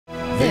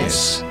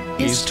This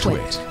is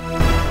TWiT.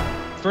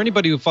 For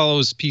anybody who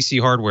follows PC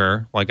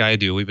hardware like I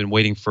do, we've been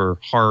waiting for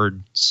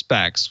hard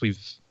specs. We've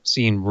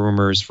seen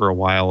rumors for a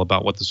while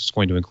about what this was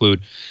going to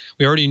include.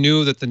 We already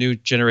knew that the new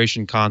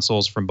generation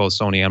consoles from both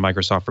Sony and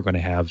Microsoft were going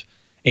to have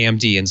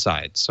AMD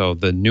inside. So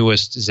the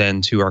newest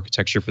Zen 2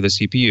 architecture for the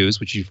CPUs,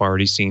 which you've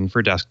already seen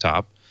for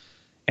desktop.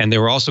 And they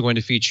were also going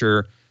to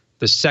feature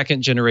the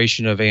second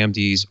generation of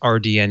AMD's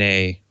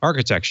RDNA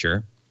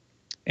architecture.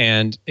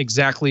 And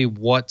exactly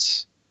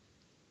what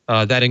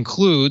that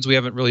includes, we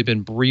haven't really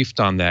been briefed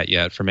on that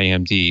yet from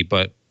AMD,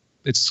 but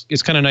it's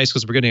kind of nice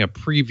because we're getting a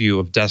preview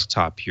of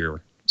desktop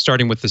here,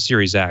 starting with the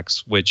Series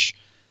X, which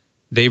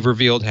they've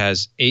revealed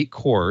has 8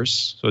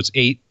 cores. So it's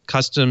 8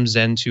 custom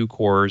Zen 2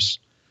 cores.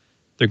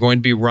 They're going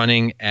to be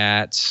running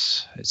at,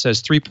 it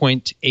says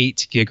 3.8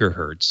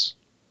 gigahertz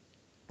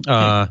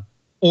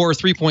or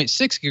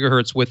 3.6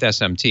 gigahertz with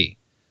SMT.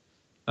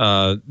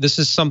 This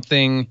is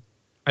something,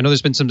 I know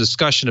there's been some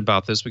discussion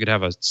about this. We could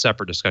have a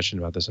separate discussion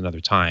about this another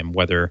time,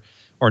 whether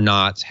or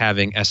not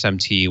having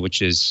SMT,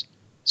 which is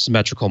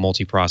symmetrical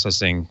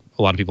multiprocessing,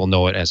 a lot of people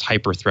know it as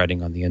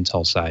hyper-threading on the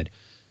Intel side,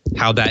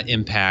 how that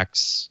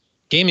impacts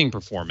gaming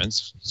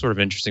performance. Sort of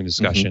interesting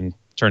discussion.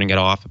 Turning it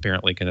off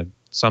apparently can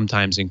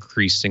sometimes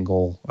increase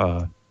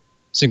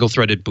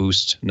single-threaded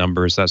boost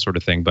numbers, that sort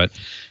of thing. But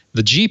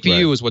the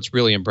GPU is what's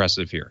really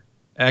impressive here.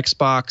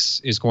 Xbox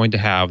is going to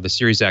have, the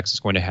Series X is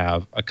going to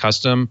have a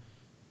custom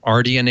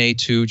RDNA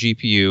 2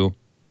 GPU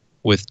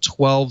with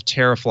 12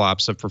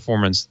 teraflops of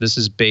performance. This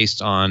is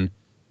based on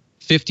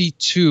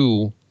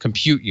 52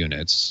 compute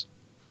units,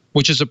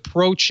 which is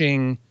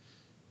approaching,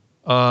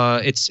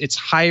 it's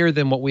higher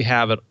than what we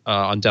have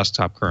on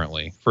desktop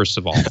currently, first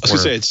of all. I was going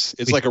to say,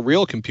 it's like a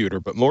real computer,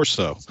 but more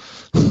so.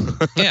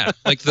 Yeah,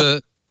 like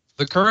the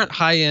current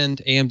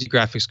high-end AMD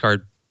graphics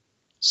card,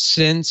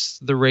 since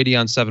the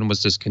Radeon 7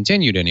 was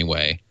discontinued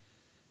anyway,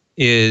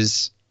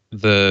 is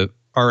the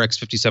RX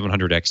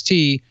 5700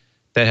 XT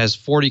that has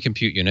 40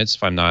 compute units,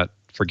 if I'm not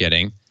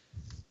forgetting.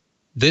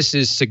 This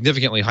is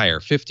significantly higher,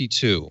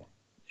 52.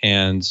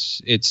 And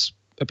it's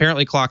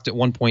apparently clocked at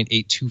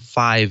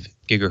 1.825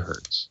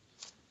 gigahertz.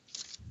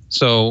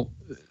 So,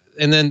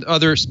 and then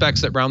other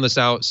specs that round this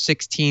out,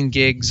 16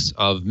 gigs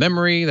of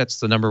memory. That's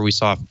the number we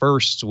saw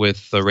first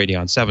with the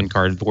Radeon 7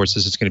 card. Of course,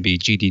 this is going to be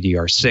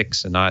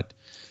GDDR6 and not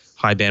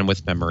high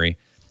bandwidth memory.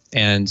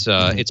 And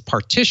it's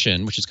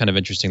partitioned, which is kind of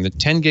interesting. The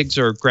 10 gigs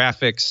are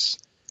graphics,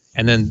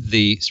 and then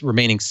the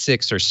remaining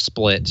 6 are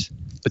split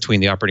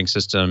between the operating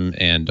system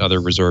and other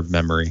reserved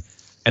memory.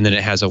 And then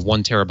it has a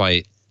 1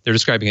 terabyte. They're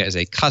describing it as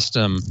a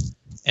custom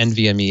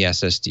NVMe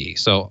SSD.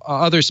 So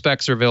other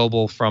specs are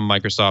available from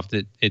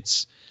Microsoft.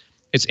 It's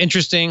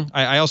interesting.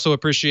 I also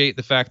appreciate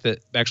the fact that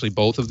actually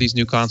both of these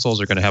new consoles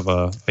are going to have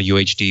a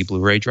UHD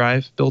Blu-ray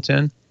drive built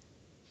in,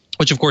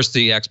 which of course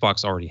the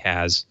Xbox already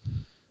has.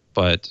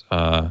 But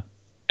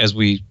as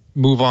we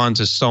move on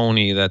to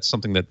Sony, that's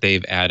something that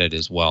they've added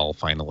as well,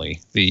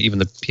 finally. Even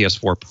the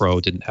PS4 Pro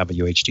didn't have a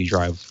UHD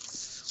drive,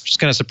 which is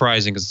kind of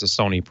surprising because it's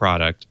a Sony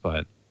product,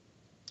 but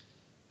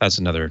that's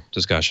another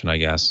discussion, I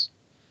guess.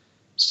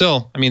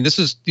 Still, I mean,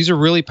 these are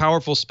really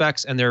powerful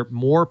specs, and they're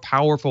more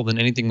powerful than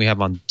anything we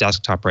have on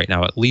desktop right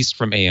now, at least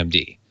from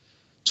AMD.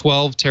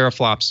 12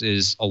 teraflops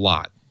is a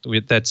lot.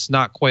 That's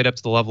not quite up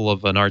to the level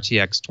of an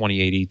RTX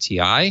 2080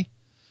 Ti,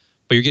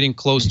 but you're getting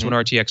close to an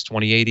RTX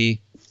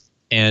 2080,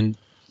 and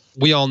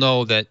we all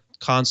know that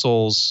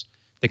consoles,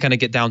 they kind of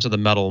get down to the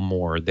metal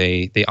more.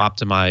 They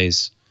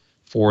optimize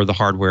for the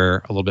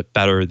hardware a little bit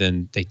better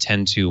than they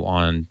tend to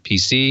on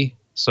PC.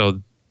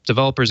 So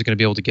developers are going to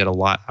be able to get a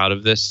lot out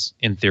of this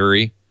in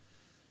theory.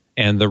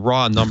 And the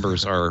raw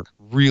numbers are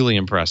really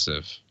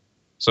impressive.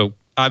 So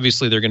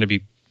obviously they're going to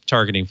be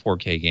targeting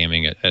 4K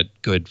gaming at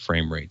good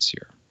frame rates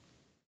here.